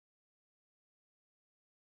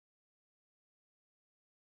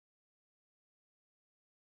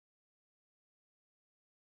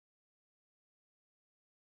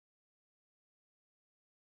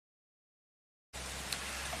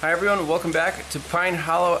Hi everyone, welcome back to Pine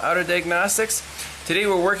Hollow Auto Diagnostics. Today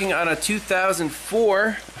we're working on a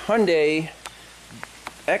 2004 Hyundai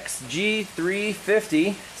XG350.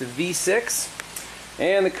 It's a V6.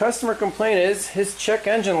 And the customer complaint is his check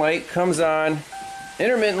engine light comes on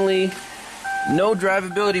intermittently, no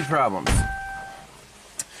drivability problems.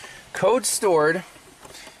 Code stored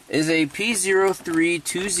is a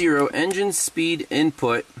P0320 engine speed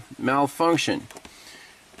input malfunction.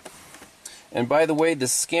 And by the way, the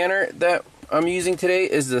scanner that I'm using today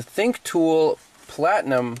is the THINKTOOL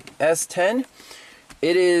Platinum S10.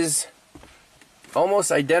 It is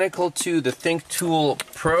almost identical to the THINKTOOL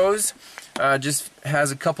Pros. Just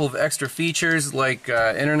has a couple of extra features like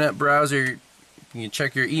internet browser. You can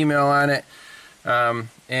check your email on it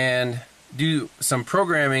and do some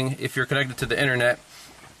programming if you're connected to the internet.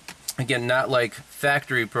 Again, not like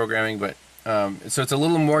factory programming, but so it's a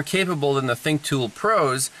little more capable than the THINKTOOL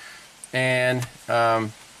Pros. And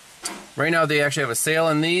right now they actually have a sale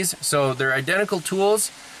on these, so they're identical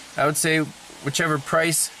tools. I would say whichever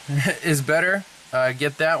price is better,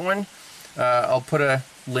 get that one. I'll put a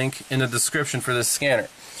link in the description for this scanner.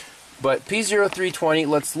 But P0320,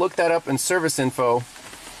 let's look that up in service info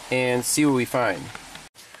and see what we find.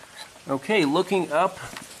 Okay, looking up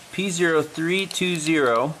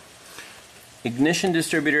P0320 ignition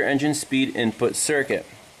distributor engine speed input circuit.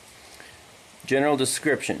 General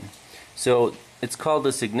description. So it's called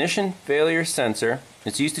this ignition failure sensor.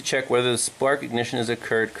 It's used to check whether the spark ignition has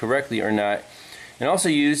occurred correctly or not, and also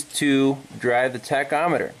used to drive the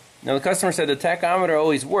tachometer. Now the customer said the tachometer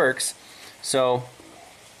always works, so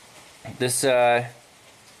this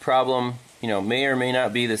problem, may or may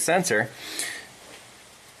not be the sensor.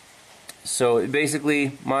 So it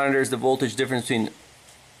basically monitors the voltage difference between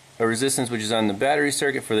a resistance which is on the battery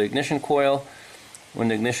circuit for the ignition coil. When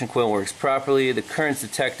the ignition coil works properly, the current's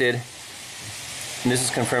detected. And this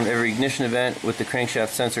is confirmed every ignition event with the crankshaft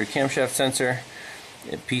sensor, camshaft sensor.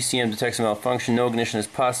 If PCM detects a malfunction, no ignition is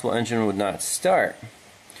possible, engine would not start.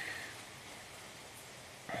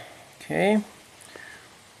 Okay.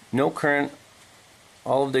 No current,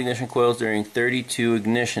 all of the ignition coils during 32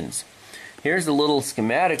 ignitions. Here's a little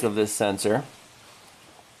schematic of this sensor.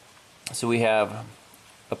 So we have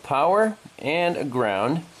a power and a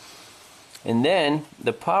ground. And then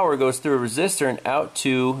the power goes through a resistor and out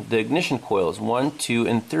to the ignition coils 1, 2,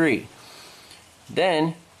 and 3.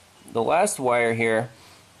 Then the last wire here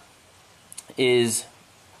is,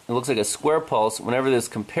 it looks like a square pulse. Whenever this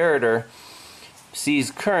comparator sees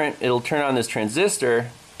current, it'll turn on this transistor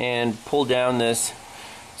and pull down this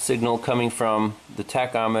signal coming from the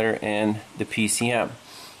tachometer and the PCM.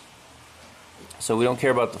 So we don't care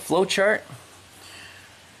about the flow chart.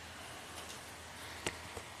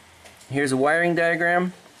 Here's a wiring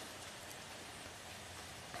diagram.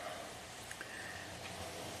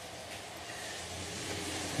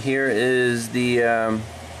 Here is the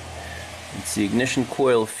ignition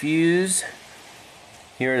coil fuse.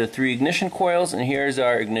 Here are the 3 ignition coils, and here's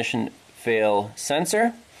our ignition fail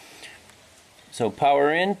sensor. So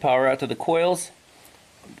power in, power out to the coils,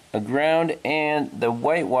 a ground, and the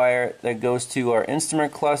white wire that goes to our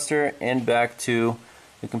instrument cluster and back to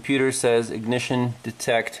the computer says ignition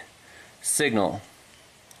detect signal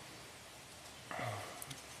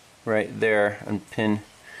right there on pin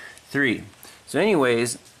 3. So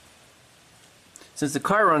anyways, since the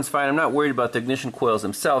car runs fine, I'm not worried about the ignition coils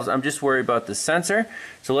themselves. I'm just worried about the sensor.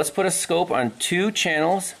 So let's put a scope on 2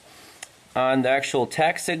 channels on the actual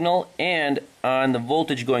tach signal and on the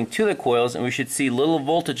voltage going to the coils, and we should see little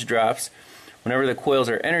voltage drops whenever the coils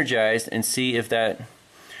are energized, and see if that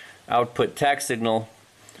output tach signal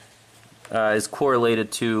is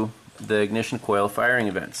correlated to the ignition coil firing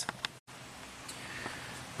events.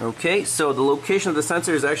 Okay, so the location of the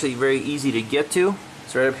sensor is actually very easy to get to.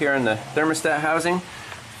 It's right up here on the thermostat housing.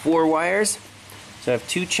 4 wires. So I have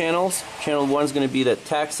 2 channels. Channel 1 is going to be the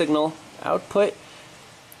tach signal output.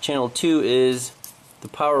 Channel 2 is the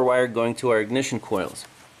power wire going to our ignition coils.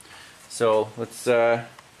 So let's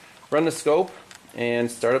run the scope and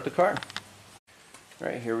start up the car.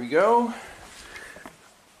 Alright, here we go.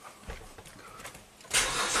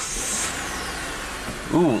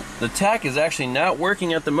 Ooh, the tach is actually not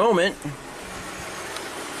working at the moment,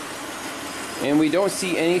 and we don't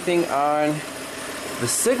see anything on the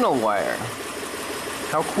signal wire.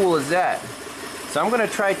 How cool is that? So I'm going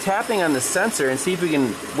to try tapping on the sensor and see if we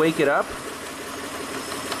can wake it up.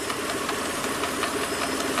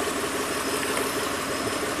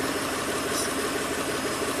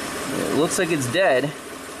 It looks like it's dead.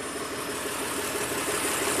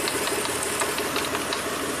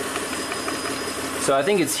 So I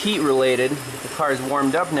think it's heat related. The car is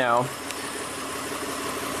warmed up now.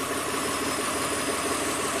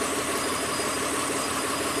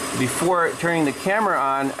 before turning the camera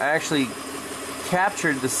on, I actually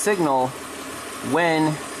captured the signal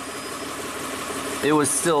when it was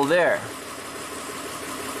still there.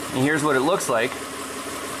 And here's what it looks like.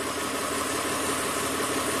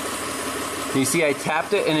 You see I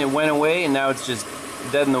tapped it and it went away, and now it's just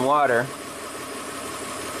dead in the water.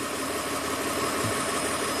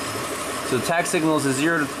 So the tach signal is a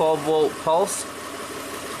 0 to 12 volt pulse,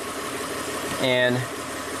 and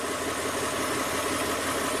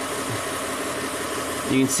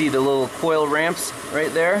you can see the little coil ramps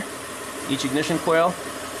right there, each ignition coil.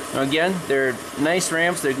 Now again, they're nice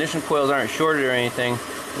ramps, the ignition coils aren't shorted or anything.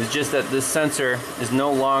 It's just that this sensor is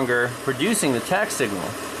no longer producing the tach signal.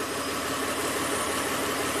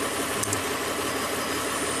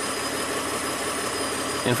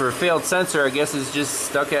 And for a failed sensor, I guess it's just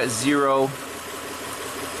stuck at 0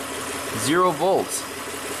 volts.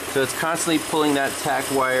 So it's constantly pulling that tach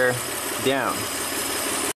wire down.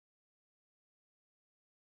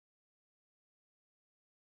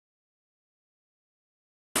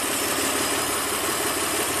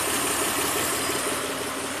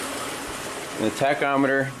 And the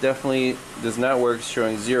tachometer definitely does not work,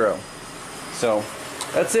 showing 0. So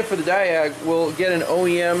that's it for the diag. We'll get an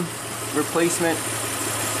OEM replacement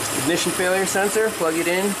ignition failure sensor, plug it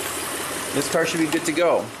in. This car should be good to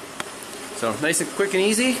go. So nice and quick and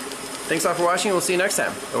easy. Thanks all for watching. We'll see you next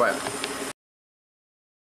time. Bye-bye.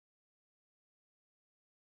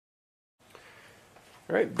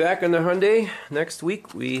 Alright, back on the Hyundai. Next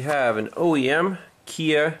week we have an OEM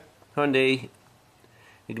Kia Hyundai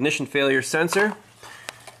ignition failure sensor.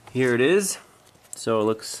 Here it is. So it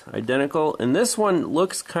looks identical. And this one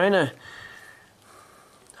looks kind of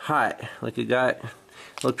hot. Like it got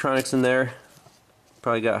electronics in there.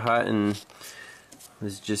 Probably got hot, and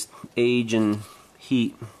it's just age and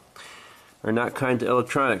heat are not kind to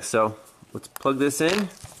electronics. So let's plug this in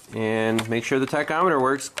and make sure the tachometer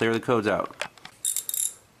works, clear the codes out.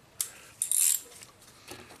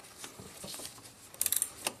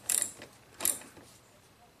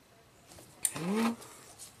 Okay.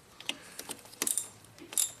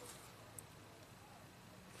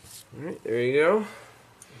 Alright, there you go.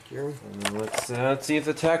 And let's see if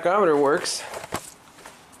the tachometer works.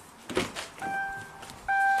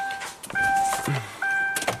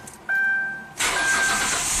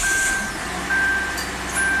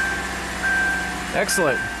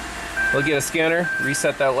 Excellent. We'll get a scanner,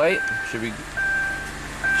 reset that light. Should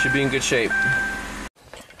be in good shape.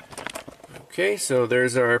 Okay, so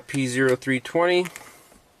there's our P0320.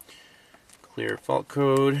 Clear fault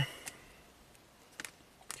code.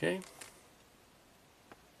 Okay.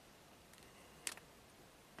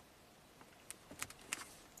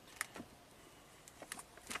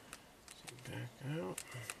 Out.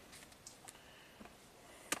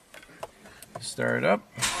 Start it up.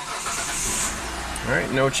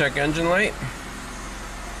 Alright, no check engine light.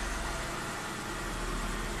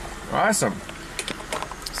 Awesome.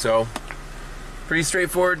 So, pretty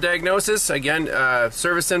straightforward diagnosis. Again,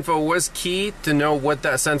 service info was key to know what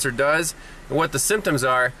that sensor does and what the symptoms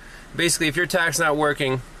are. Basically, if your tach's not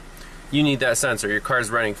working, you need that sensor. Your car's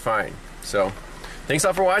running fine. So, thanks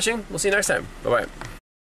all for watching. We'll see you next time. Bye-bye.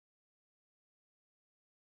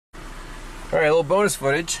 Alright, a little bonus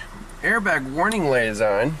footage. Airbag warning light is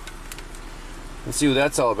on. Let's see what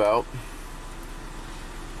that's all about.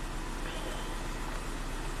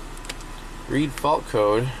 Read fault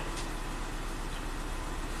code.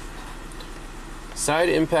 Side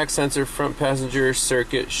impact sensor, front passenger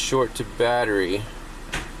circuit, short to battery.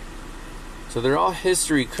 So they're all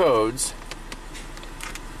history codes.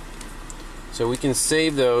 So we can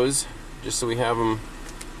save those just so we have them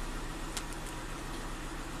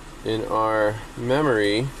in our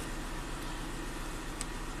memory.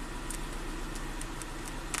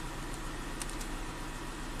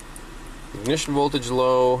 Ignition voltage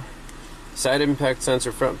low, side impact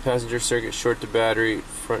sensor, front passenger circuit short to battery,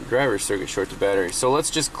 front driver circuit short to battery. So let's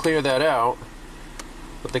just clear that out.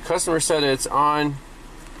 But the customer said it's on.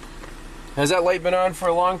 Has that light been on for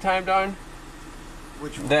a long time, Don?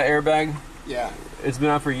 Which one? That airbag? Yeah. It's been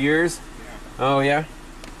on for years? Yeah. Oh yeah?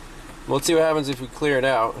 Well, let's see what happens if we clear it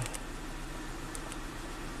out.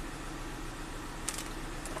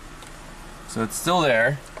 So it's still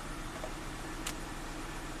there.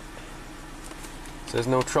 It says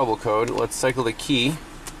no trouble code. Let's cycle the key.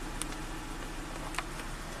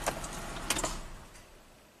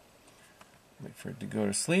 Wait for it to go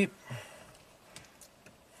to sleep.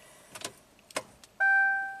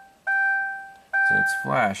 So it's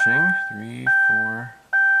flashing. 3, 4.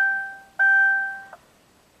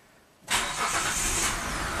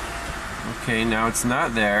 Okay, now it's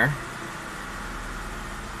not there.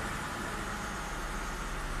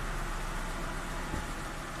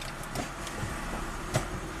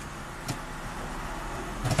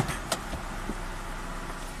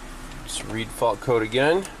 Read fault code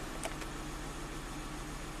again.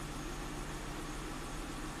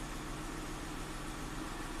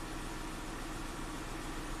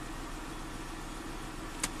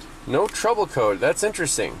 No trouble code. That's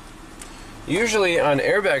interesting. Usually on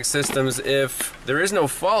airbag systems, if there is no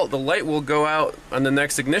fault, the light will go out on the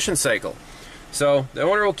next ignition cycle. So the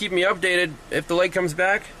owner will keep me updated if the light comes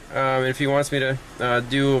back, if he wants me to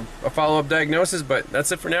do a follow-up diagnosis. But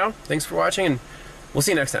that's it for now. Thanks for watching, and we'll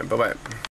see you next time. Bye-bye.